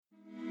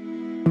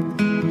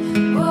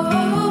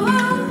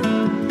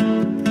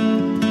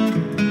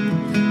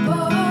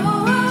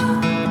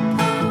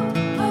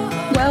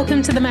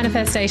Welcome to the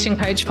Manifestation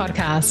Coach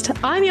podcast.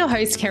 I'm your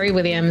host, Kerry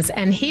Williams,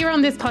 and here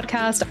on this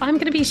podcast, I'm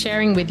going to be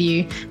sharing with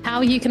you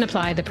how you can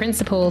apply the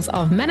principles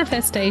of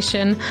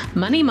manifestation,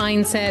 money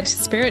mindset,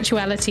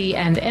 spirituality,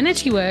 and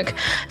energy work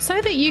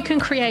so that you can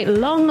create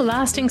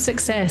long-lasting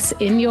success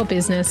in your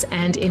business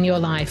and in your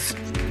life.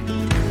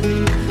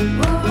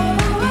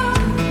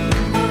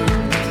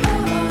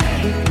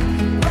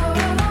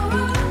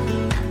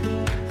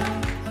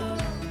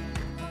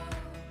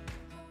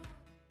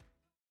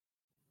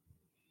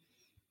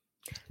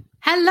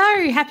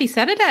 Hello, happy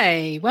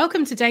Saturday.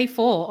 Welcome to day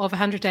 4 of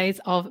 100 Days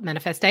of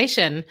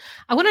Manifestation.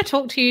 I want to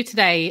talk to you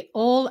today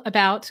all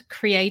about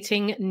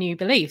creating new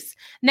beliefs.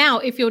 Now,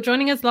 if you're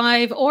joining us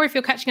live or if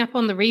you're catching up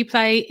on the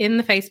replay in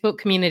the Facebook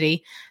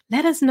community,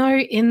 let us know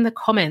in the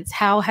comments,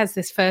 how has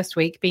this first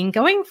week been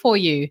going for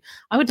you?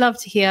 I would love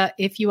to hear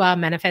if you are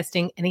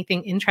manifesting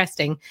anything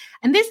interesting.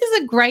 And this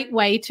is a great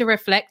way to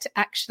reflect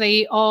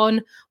actually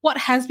on what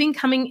has been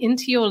coming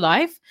into your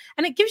life.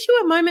 And it gives you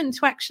a moment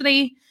to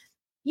actually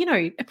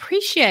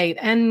appreciate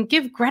and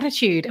give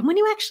gratitude. And when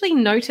you actually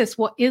notice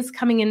what is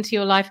coming into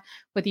your life,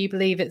 whether you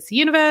believe it's the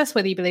universe,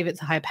 whether you believe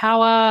it's a higher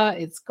power,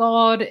 it's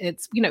God,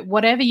 it's,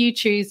 whatever you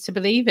choose to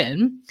believe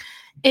in,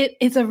 it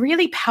is a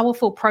really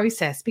powerful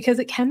process because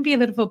it can be a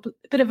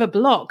bit of a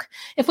block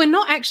if we're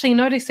not actually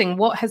noticing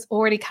what has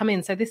already come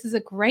in. So this is a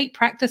great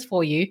practice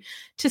for you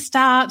to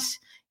start,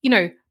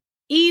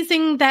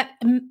 easing that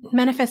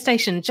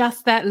manifestation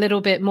just that little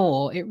bit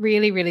more. It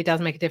really, really does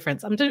make a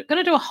difference. I'm going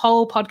to do a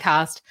whole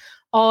podcast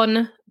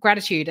on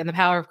gratitude and the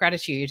power of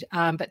gratitude.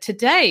 But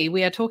today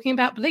we are talking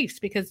about beliefs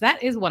because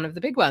that is one of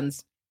the big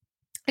ones.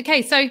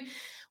 Okay, so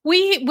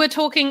we were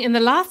talking in the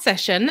last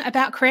session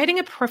about creating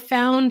a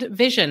profound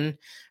vision,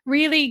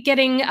 really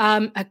getting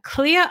a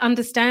clear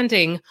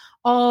understanding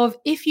of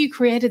if you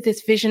created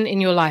this vision in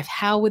your life,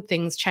 how would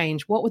things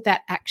change? What would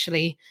that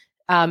actually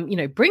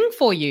bring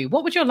for you?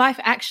 What would your life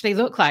actually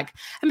look like?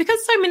 And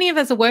because so many of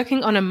us are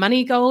working on a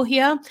money goal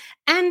here,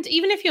 and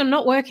even if you're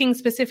not working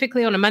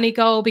specifically on a money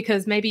goal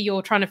because maybe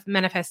you're trying to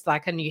manifest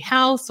like a new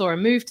house or a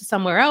move to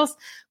somewhere else,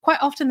 quite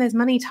often there's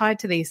money tied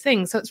to these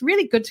things. So it's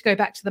really good to go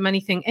back to the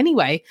money thing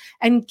anyway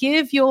and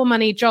give your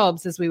money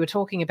jobs, as we were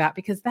talking about,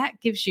 because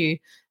that gives you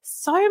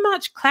so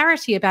much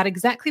clarity about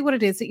exactly what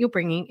it is that you're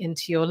bringing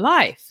into your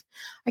life.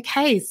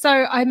 Okay, so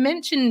I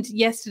mentioned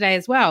yesterday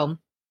as well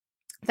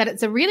that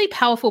it's a really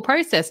powerful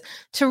process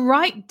to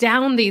write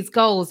down these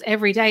goals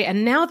every day.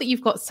 And now that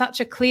you've got such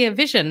a clear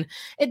vision,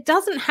 it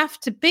doesn't have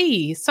to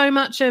be so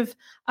much of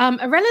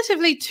a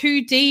relatively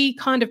 2D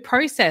kind of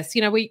process.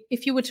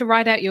 If you were to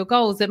write out your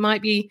goals, it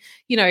might be,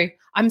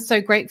 I'm so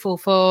grateful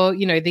for,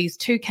 these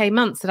 2K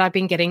months that I've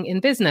been getting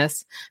in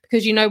business,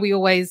 because, we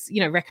always,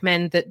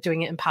 recommend that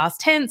doing it in past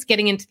tense,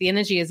 getting into the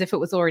energy as if it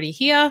was already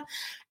here.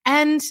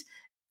 And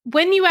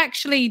when you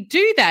actually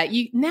do that,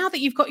 now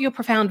that you've got your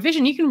profound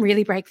vision, you can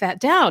really break that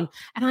down.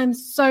 And I'm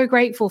so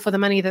grateful for the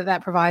money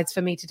that provides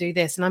for me to do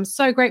this. And I'm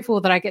so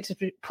grateful that I get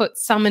to put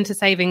some into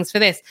savings for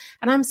this.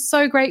 And I'm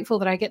so grateful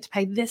that I get to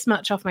pay this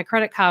much off my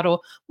credit card,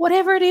 or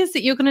whatever it is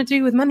that you're going to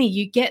do with money.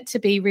 You get to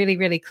be really,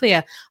 really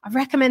clear. I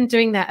recommend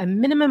doing that a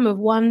minimum of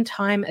 1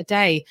 time a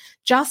day,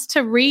 just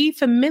to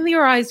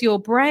re-familiarize your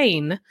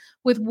brain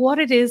with what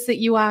it is that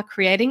you are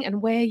creating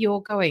and where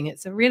you're going.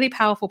 It's a really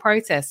powerful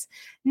process.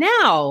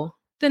 Now,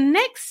 the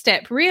next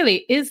step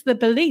really is the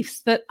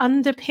beliefs that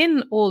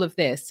underpin all of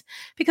this.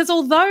 Because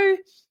although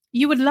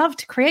you would love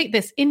to create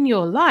this in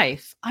your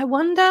life, I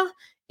wonder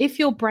if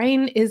your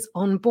brain is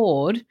on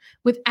board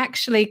with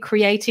actually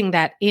creating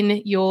that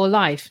in your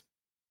life.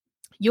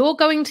 You're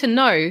going to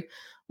know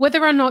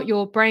whether or not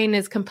your brain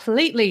is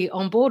completely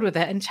on board with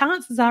it. And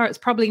chances are it's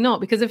probably not,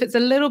 because if it's a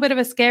little bit of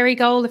a scary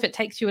goal, if it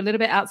takes you a little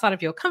bit outside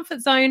of your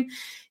comfort zone,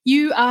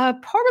 you are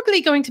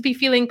probably going to be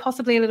feeling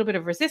possibly a little bit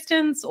of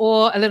resistance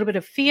or a little bit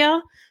of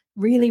fear.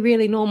 Really,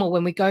 really normal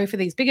when we go for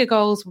these bigger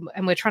goals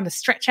and we're trying to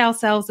stretch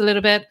ourselves a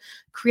little bit,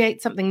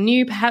 create something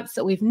new perhaps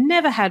that we've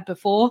never had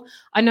before.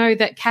 I know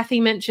that Kathy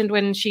mentioned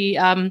when she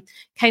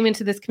came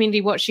into this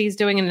community what she's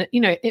doing, and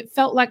it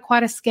felt like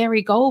quite a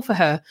scary goal for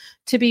her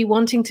to be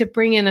wanting to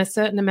bring in a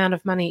certain amount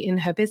of money in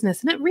her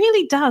business. And it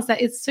really does. That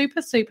is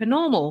super, super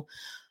normal.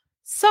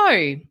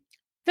 So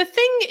the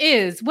thing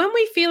is, when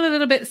we feel a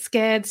little bit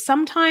scared,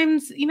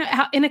 sometimes,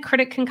 our inner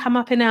critic can come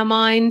up in our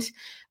mind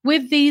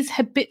with these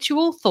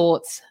habitual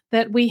thoughts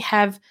that we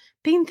have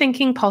been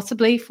thinking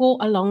possibly for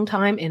a long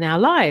time in our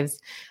lives.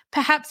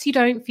 Perhaps you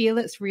don't feel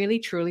it's really,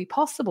 truly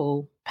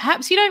possible.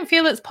 Perhaps you don't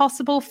feel it's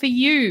possible for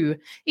you.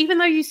 Even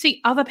though you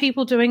see other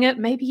people doing it,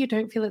 maybe you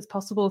don't feel it's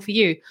possible for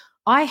you.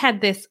 I had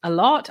this a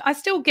lot. I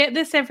still get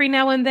this every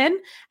now and then,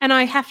 and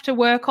I have to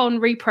work on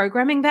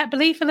reprogramming that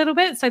belief a little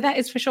bit. So that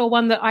is for sure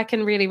one that I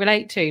can really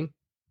relate to.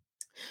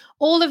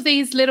 All of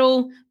these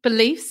little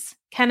beliefs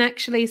can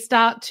actually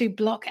start to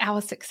block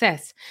our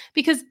success,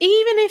 because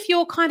even if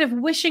you're kind of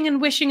wishing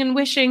and wishing and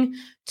wishing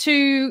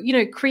to,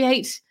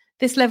 create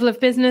this level of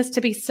business, to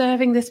be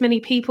serving this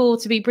many people,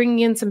 to be bringing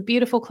in some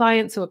beautiful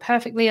clients who are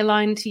perfectly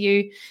aligned to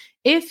you.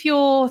 If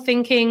you're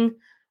thinking,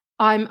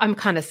 I'm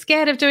kind of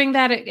scared of doing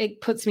that,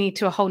 it puts me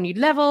to a whole new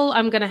level,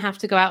 I'm going to have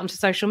to go out onto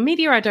social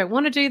media, I don't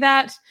want to do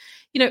that.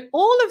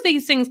 All of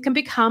these things can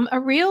become a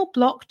real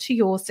block to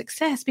your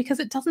success because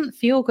it doesn't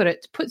feel good.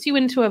 It puts you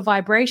into a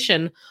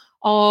vibration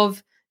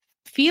of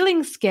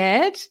feeling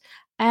scared.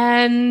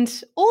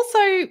 And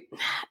also,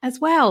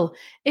 as well,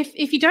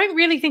 if you don't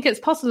really think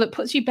it's possible, it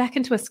puts you back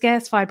into a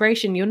scarce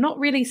vibration. You're not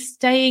really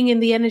staying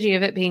in the energy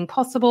of it being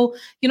possible.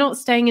 You're not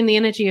staying in the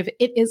energy of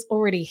it is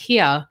already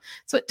here.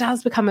 So it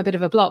does become a bit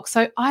of a block.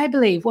 So I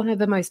believe one of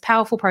the most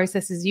powerful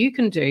processes you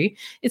can do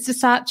is to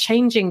start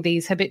changing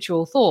these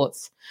habitual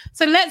thoughts.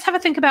 So let's have a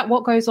think about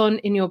what goes on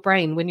in your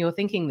brain when you're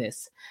thinking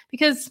this,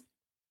 because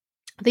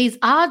these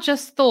are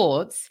just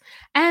thoughts,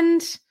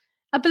 and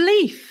a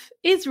belief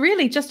is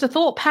really just a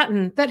thought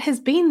pattern that has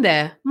been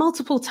there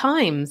multiple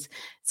times.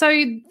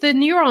 So the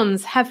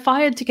neurons have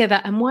fired together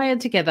and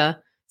wired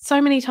together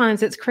so many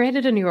times it's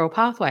created a neural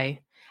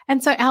pathway.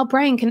 And so our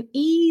brain can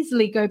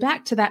easily go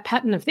back to that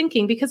pattern of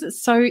thinking because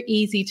it's so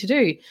easy to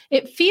do.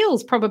 It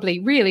feels probably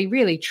really,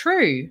 really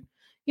true.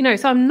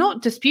 So I'm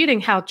not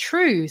disputing how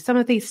true some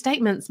of these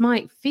statements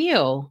might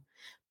feel.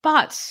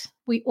 But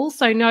we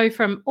also know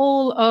from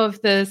all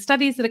of the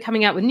studies that are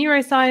coming out with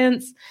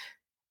neuroscience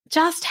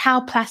just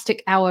how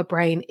plastic our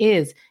brain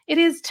is. It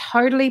is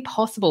totally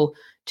possible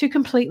to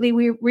completely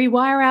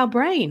rewire our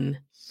brain.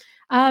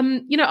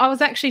 I was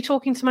actually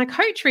talking to my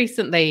coach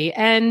recently,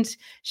 and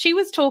she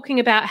was talking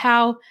about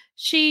how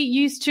she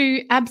used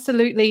to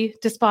absolutely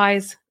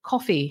despise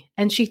coffee,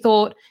 and she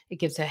thought it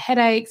gives her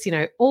headaches,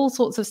 all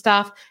sorts of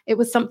stuff. It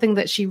was something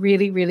that she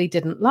really, really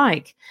didn't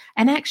like.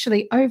 And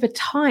actually, over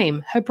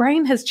time, her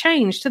brain has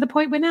changed to the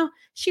point where now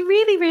she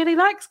really, really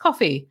likes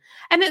coffee.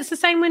 And it's the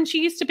same when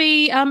she used to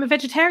be a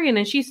vegetarian,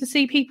 and she used to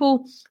see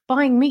people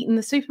buying meat in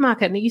the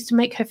supermarket, and it used to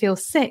make her feel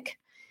sick.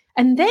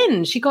 And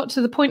then she got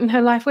to the point in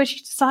her life where she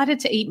decided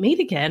to eat meat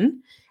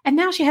again. And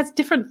now she has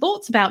different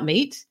thoughts about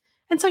meat.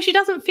 And so she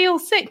doesn't feel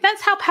sick.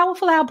 That's how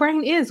powerful our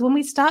brain is when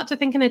we start to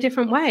think in a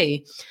different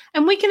way.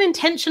 And we can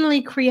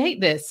intentionally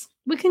create this.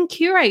 We can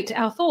curate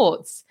our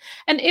thoughts.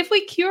 And if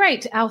we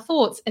curate our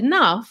thoughts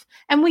enough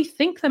and we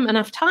think them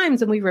enough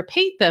times and we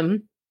repeat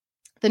them,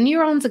 the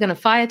neurons are going to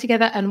fire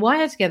together and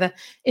wire together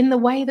in the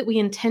way that we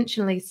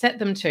intentionally set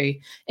them to,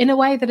 in a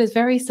way that is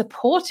very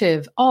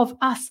supportive of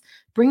us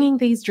bringing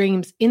these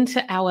dreams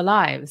into our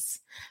lives.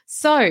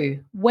 So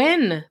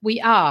when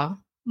we are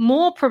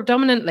more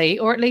predominantly,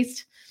 or at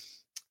least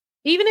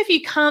even if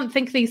you can't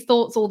think these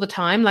thoughts all the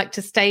time, like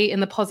to stay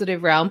in the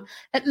positive realm,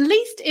 at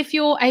least if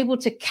you're able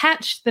to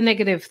catch the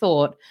negative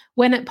thought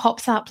when it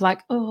pops up,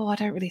 like, oh, I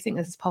don't really think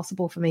this is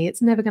possible for me,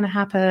 it's never going to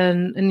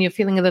happen, and you're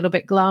feeling a little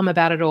bit glum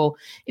about it all.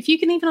 If you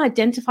can even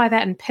identify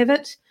that and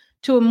pivot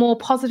to a more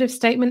positive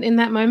statement in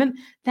that moment,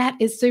 that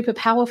is super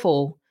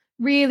powerful.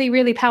 Really,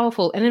 really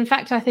powerful. And in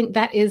fact, I think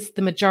that is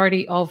the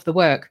majority of the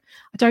work.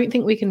 I don't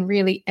think we can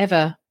really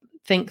ever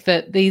think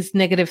that these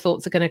negative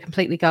thoughts are going to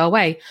completely go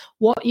away.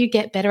 What you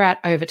get better at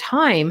over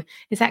time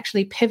is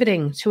actually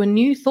pivoting to a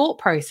new thought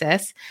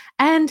process,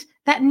 and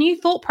that new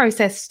thought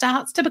process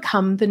starts to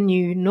become the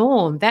new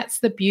norm. That's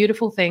the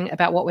beautiful thing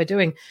about what we're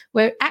doing.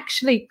 We're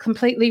actually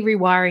completely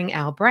rewiring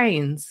our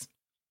brains.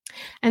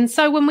 And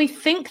so when we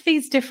think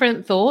these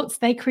different thoughts,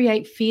 they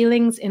create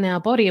feelings in our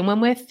body. And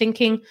when we're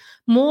thinking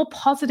more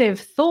positive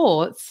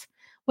thoughts,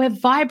 we're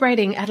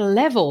vibrating at a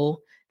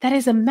level that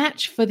is a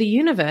match for the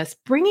universe,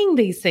 bringing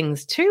these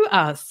things to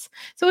us.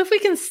 So if we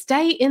can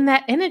stay in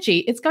that energy,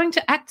 it's going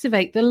to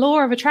activate the law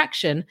of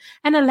attraction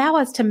and allow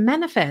us to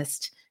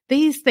manifest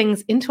these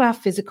things into our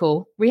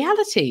physical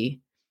reality.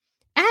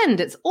 And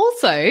it's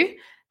also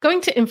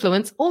going to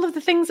influence all of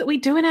the things that we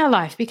do in our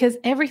life, because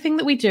everything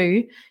that we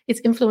do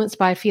is influenced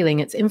by a feeling.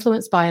 It's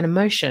influenced by an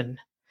emotion.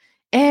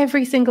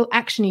 Every single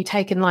action you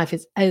take in life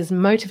is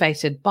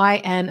motivated by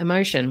an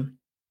emotion.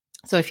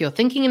 So if you're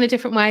thinking in a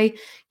different way,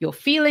 you're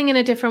feeling in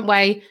a different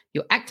way,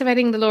 you're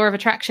activating the law of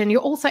attraction, you're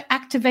also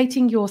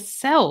activating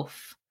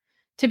yourself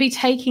to be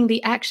taking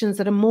the actions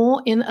that are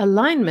more in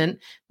alignment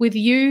with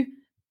you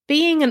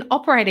being and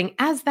operating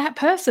as that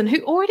person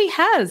who already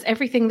has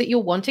everything that you're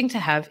wanting to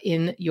have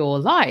in your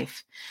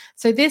life.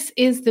 So this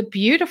is the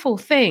beautiful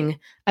thing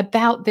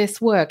about this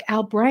work.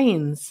 Our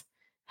brains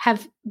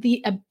have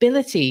the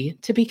ability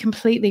to be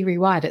completely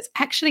rewired. It's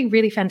actually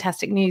really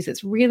fantastic news.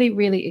 It's really,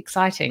 really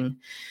exciting.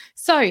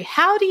 So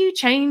how do you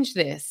change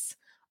this?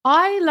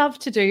 I love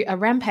to do a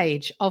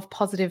rampage of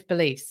positive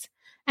beliefs.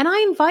 And I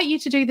invite you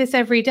to do this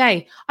every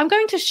day. I'm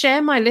going to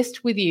share my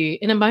list with you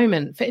in a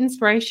moment for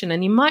inspiration,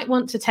 and you might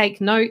want to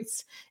take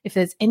notes. If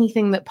there's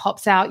anything that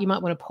pops out, you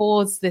might want to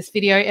pause this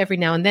video every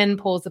now and then,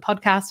 pause the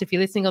podcast. If you're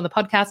listening on the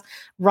podcast,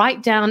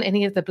 write down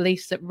any of the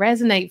beliefs that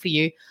resonate for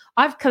you.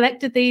 I've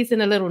collected these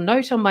in a little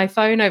note on my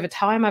phone over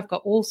time. I've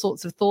got all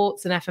sorts of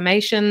thoughts and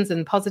affirmations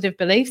and positive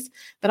beliefs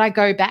that I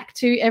go back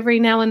to every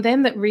now and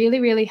then that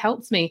really, really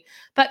helps me.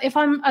 But if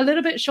I'm a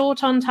little bit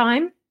short on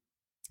time,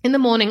 in the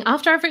morning,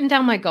 after I've written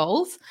down my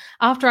goals,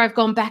 after I've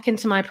gone back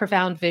into my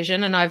profound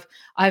vision, and I've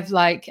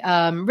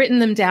written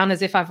them down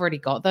as if I've already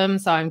got them.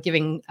 So I'm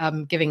giving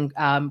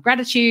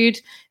gratitude.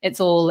 It's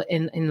all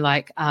in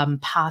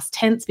past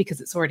tense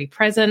because it's already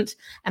present,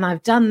 and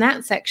I've done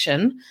that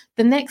section.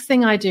 The next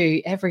thing I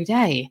do every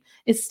day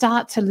is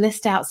start to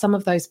list out some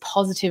of those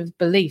positive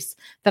beliefs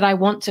that I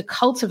want to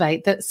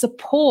cultivate that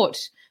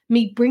support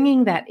me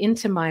bringing that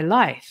into my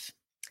life.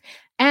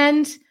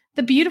 And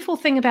the beautiful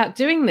thing about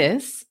doing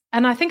this,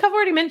 and I think I've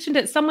already mentioned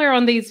it somewhere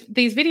on these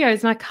videos,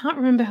 and I can't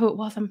remember who it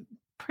was. I'm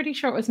pretty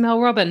sure it was Mel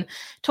Robin,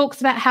 talks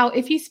about how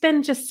if you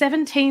spend just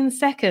 17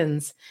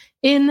 seconds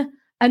in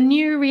a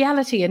new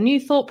reality, a new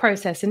thought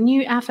process, a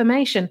new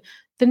affirmation,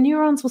 the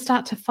neurons will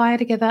start to fire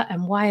together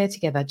and wire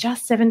together,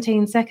 just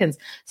 17 seconds.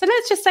 So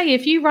let's just say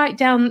if you write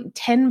down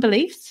 10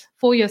 beliefs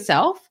for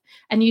yourself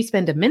and you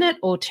spend a minute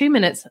or 2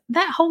 minutes,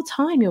 that whole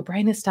time your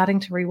brain is starting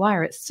to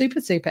rewire. It's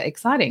super, super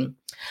exciting.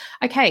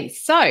 Okay,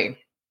 so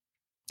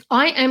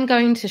I am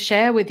going to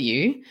share with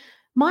you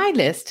my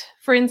list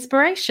for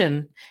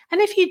inspiration.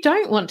 And if you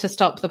don't want to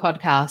stop the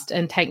podcast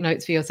and take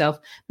notes for yourself,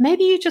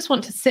 maybe you just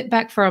want to sit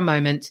back for a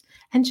moment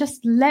and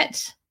just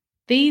let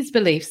these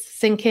beliefs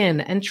sink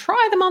in and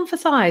try them on for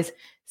size.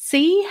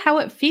 See how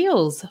it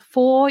feels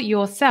for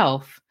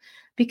yourself,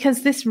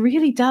 because this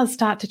really does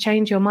start to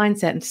change your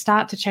mindset and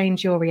start to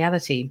change your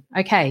reality.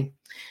 Okay,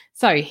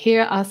 so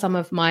here are some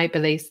of my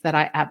beliefs that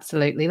I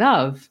absolutely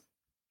love.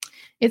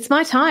 It's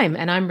my time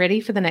and I'm ready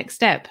for the next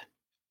step.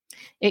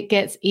 It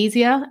gets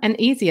easier and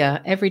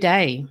easier every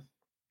day.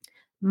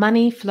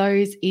 Money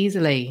flows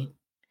easily.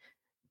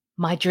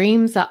 My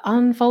dreams are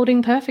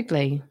unfolding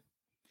perfectly.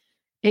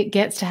 It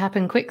gets to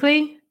happen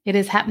quickly. It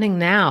is happening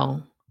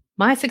now.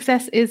 My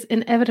success is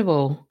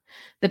inevitable.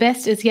 The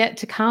best is yet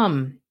to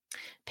come.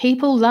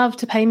 People love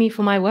to pay me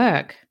for my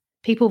work.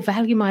 People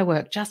value my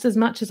work just as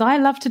much as I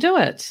love to do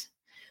it.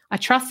 I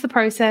trust the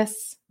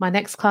process. My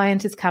next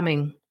client is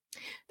coming.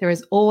 There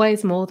is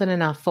always more than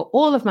enough for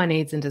all of my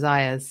needs and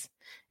desires.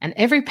 And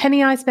every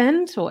penny I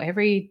spend or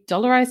every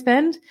dollar I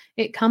spend,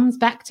 it comes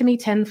back to me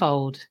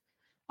tenfold.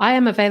 I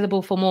am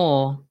available for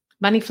more.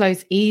 Money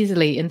flows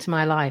easily into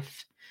my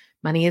life.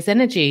 Money is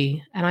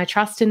energy, and I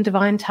trust in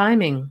divine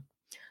timing.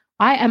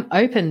 I am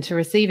open to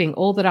receiving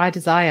all that I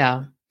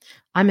desire.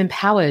 I'm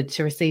empowered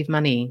to receive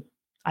money.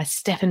 I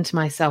step into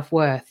my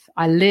self-worth.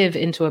 I live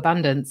into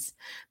abundance.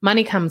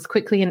 Money comes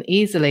quickly and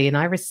easily, and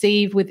I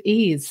receive with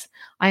ease.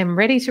 I am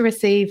ready to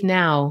receive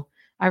now.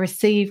 I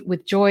receive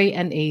with joy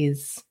and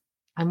ease.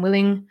 I'm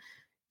willing.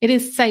 It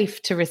is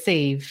safe to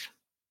receive.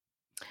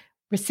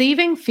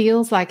 Receiving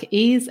feels like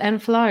ease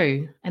and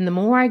flow, and the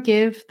more I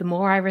give, the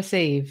more I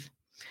receive.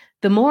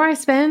 The more I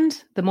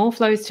spend, the more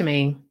flows to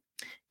me.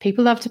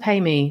 People love to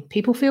pay me.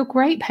 People feel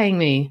great paying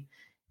me.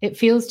 It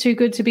feels too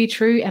good to be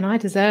true, and I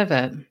deserve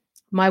it.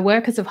 My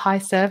work is of high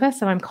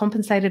service, and I'm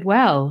compensated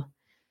well.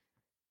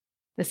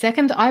 The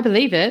second I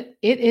believe it,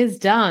 it is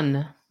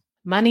done.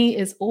 Money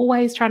is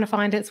always trying to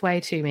find its way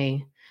to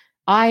me.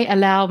 I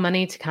allow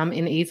money to come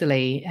in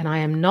easily, and I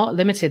am not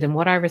limited in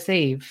what I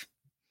receive.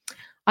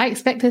 I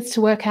expect this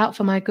to work out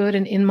for my good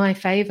and in my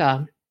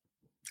favor.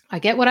 I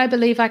get what I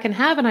believe I can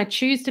have, and I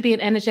choose to be an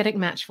energetic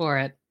match for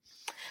it.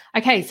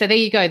 Okay, so there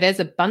you go.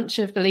 There's a bunch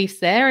of beliefs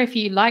there. If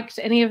you liked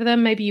any of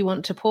them, maybe you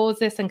want to pause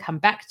this and come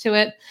back to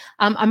it.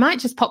 I might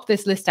just pop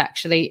this list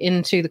actually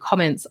into the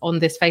comments on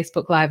this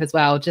Facebook Live as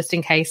well, just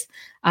in case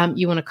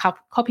you want to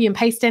copy and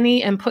paste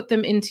any and put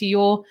them into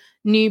your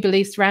new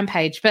beliefs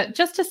rampage. But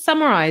just to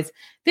summarize,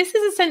 this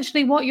is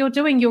essentially what you're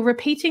doing. You're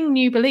repeating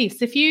new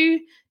beliefs. If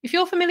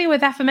you're familiar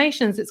with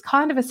affirmations, it's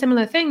kind of a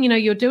similar thing. You know,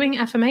 you're doing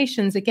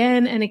affirmations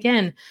again and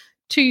again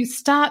to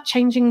start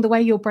changing the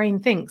way your brain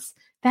thinks.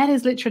 That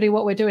is literally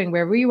what we're doing.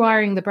 We're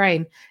rewiring the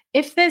brain.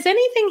 If there's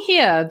anything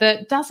here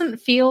that doesn't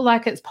feel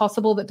like it's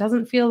possible, that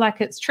doesn't feel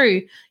like it's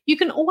true, you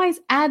can always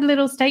add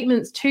little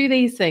statements to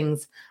these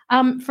things.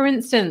 For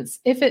instance,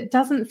 if it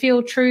doesn't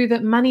feel true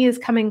that money is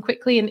coming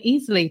quickly and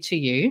easily to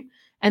you,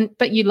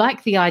 but you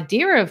like the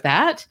idea of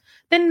that,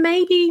 then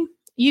maybe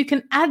you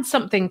can add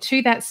something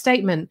to that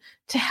statement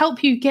to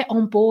help you get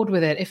on board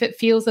with it if it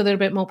feels a little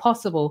bit more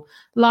possible.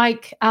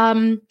 Like,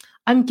 I'm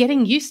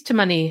getting used to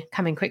money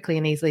coming quickly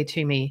and easily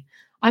to me.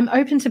 I'm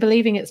open to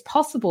believing it's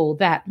possible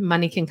that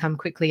money can come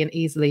quickly and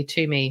easily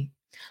to me.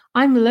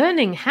 I'm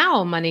learning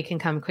how money can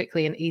come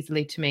quickly and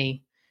easily to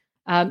me.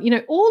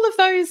 All of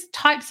those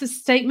types of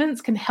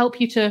statements can help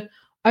you to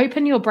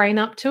open your brain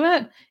up to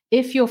it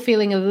if you're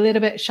feeling a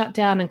little bit shut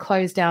down and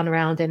closed down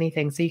around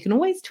anything. So you can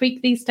always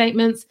tweak these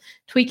statements,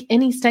 tweak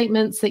any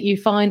statements that you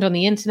find on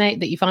the internet,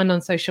 that you find on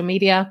social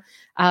media,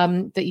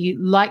 that you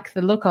like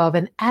the look of,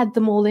 and add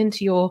them all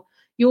into your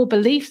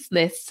beliefs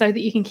list so that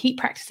you can keep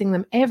practicing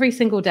them every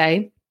single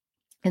day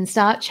and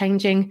start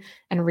changing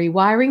and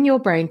rewiring your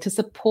brain to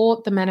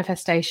support the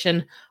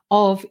manifestation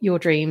of your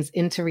dreams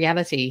into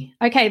reality.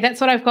 Okay, that's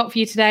what I've got for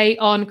you today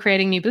on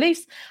creating new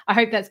beliefs. I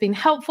hope that's been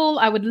helpful.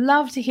 I would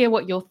love to hear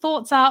what your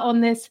thoughts are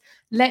on this.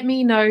 Let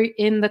me know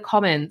in the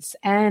comments,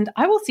 and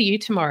I will see you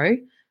tomorrow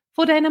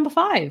for day number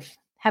 5.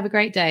 Have a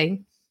great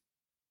day.